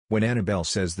When Annabelle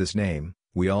says this name,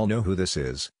 we all know who this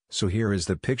is, so here is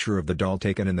the picture of the doll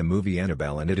taken in the movie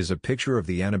Annabelle, and it is a picture of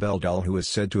the Annabelle doll who is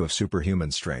said to have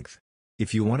superhuman strength.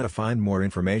 If you want to find more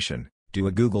information, do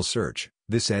a Google search.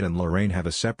 This Ed and Lorren have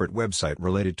a separate website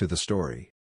related to the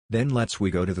story. Then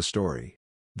we go to the story.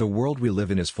 The world we live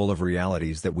in is full of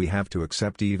realities that we have to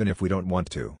accept even if we don't want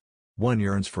to. One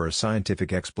yearns for a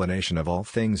scientific explanation of all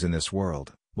things in this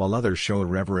world, while others show a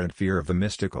reverent fear of the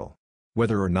mystical.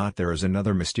 Whether or not there is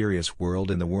another mysterious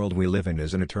world in the world we live in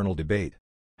is an eternal debate.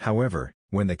 However,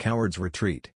 when the cowards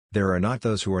retreat, there are not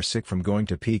those who are sick from going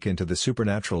to peek into the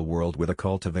supernatural world with a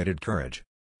cultivated courage.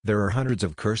 There are hundreds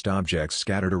of cursed objects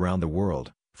scattered around the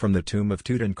world, from the Tomb of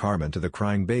Tutan Carman to the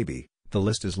crying baby. The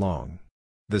list is long.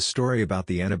 The story about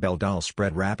the Annabelle doll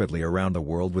spread rapidly around the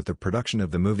world with the production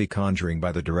of the movie Conjuring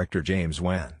by the director James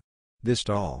Wan. This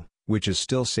doll, which is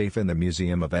still safe in the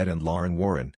museum of Ed and Lorren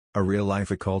Warren, a real-life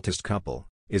occultist couple,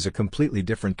 is a completely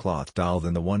different cloth doll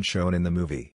than the one shown in the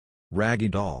movie. Raggy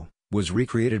Doll was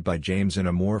recreated by James in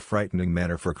a more frightening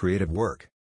manner for creative work.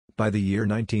 By the year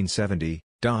 1970,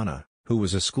 Donna, who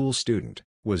was a school student,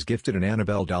 was gifted an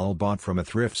Annabelle doll bought from a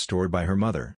thrift store by her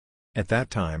mother. At that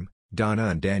time, Donna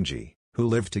and Angie, who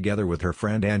lived together with her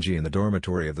friend Angie in the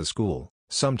dormitory of the school,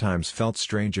 sometimes felt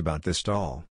strange about this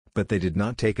doll, but they did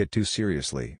not take it too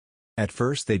seriously. At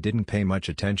first they didn't pay much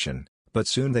attention, but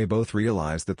soon they both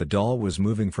realized that the doll was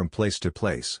moving from place to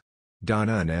place.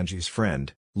 Donna and Angie's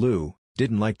friend, Lou,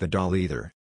 didn't like the doll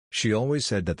either. She always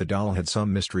said that the doll had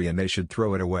some mystery and they should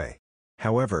throw it away.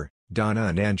 However, Donna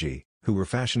and Angie, who were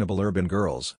fashionable urban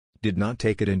girls, did not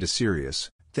take it into serious,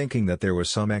 thinking that there was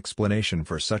some explanation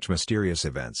for such mysterious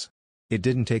events. It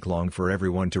didn't take long for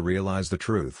everyone to realize the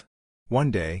truth.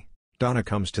 One day, Donna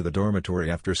comes to the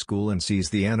dormitory after school and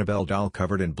sees the Annabelle doll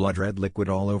covered in blood-red liquid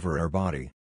all over her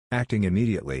body. Acting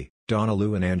immediately, Donna,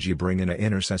 Lou and Angie bring in an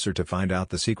intercessor to find out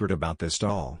the secret about this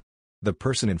doll. The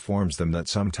person informs them that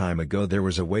some time ago there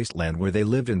was a wasteland where they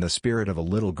lived and the spirit of a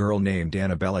little girl named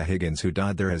Annabella Higgins who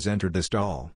died there has entered this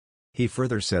doll. He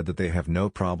further said that they have no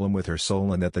problem with her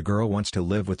soul and that the girl wants to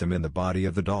live with them in the body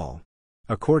of the doll.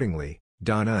 Accordingly,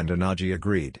 Donna and Angie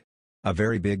agreed. A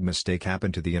very big mistake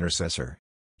happened to the intercessor.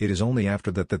 It is only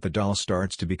after that the doll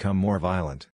starts to become more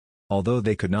violent. Although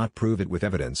they could not prove it with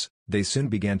evidence, they soon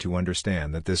began to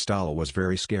understand that this doll was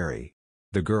very scary.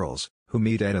 The girls, who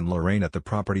meet Ed and Lorren at the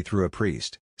property through a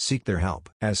priest, seek their help.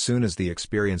 As soon as the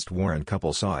experienced Warren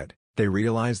couple saw it, they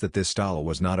realized that this doll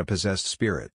was not a possessed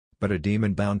spirit, but a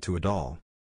demon bound to a doll.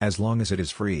 As long as it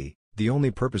is free, the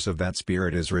only purpose of that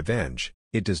spirit is revenge.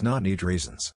 It does not need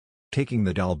reasons. Taking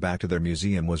the doll back to their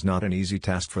museum was not an easy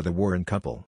task for the Warren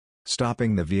couple.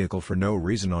 Stopping the vehicle for no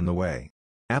reason on the way.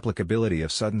 Applicability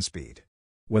of sudden speed.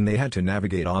 When they had to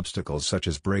navigate obstacles such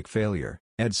as brake failure,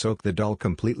 Ed soaked the doll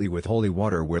completely with holy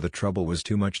water where the trouble was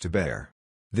too much to bear.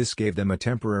 This gave them a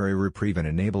temporary reprieve and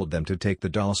enabled them to take the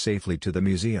doll safely to the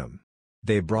museum.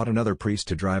 They brought another priest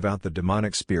to drive out the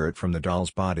demonic spirit from the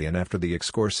doll's body, and after the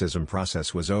exorcism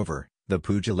process was over, the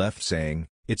puja left saying,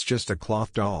 "It's just a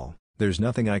cloth doll, there's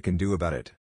nothing I can do about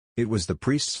it." It was the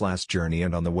priest's last journey,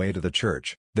 and on the way to the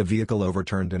church, the vehicle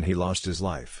overturned and he lost his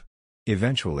life.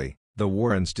 Eventually, the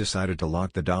Warrens decided to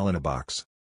lock the doll in a box.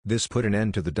 This put an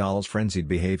end to the doll's frenzied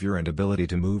behavior and ability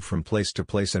to move from place to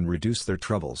place and reduce their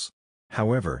troubles.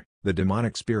 However, the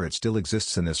demonic spirit still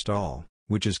exists in this doll,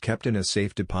 which is kept in a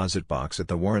safe deposit box at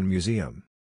the Warren Museum.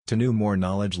 To know more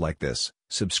knowledge like this,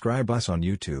 subscribe us on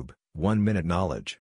YouTube, 1 Minute Knowledge.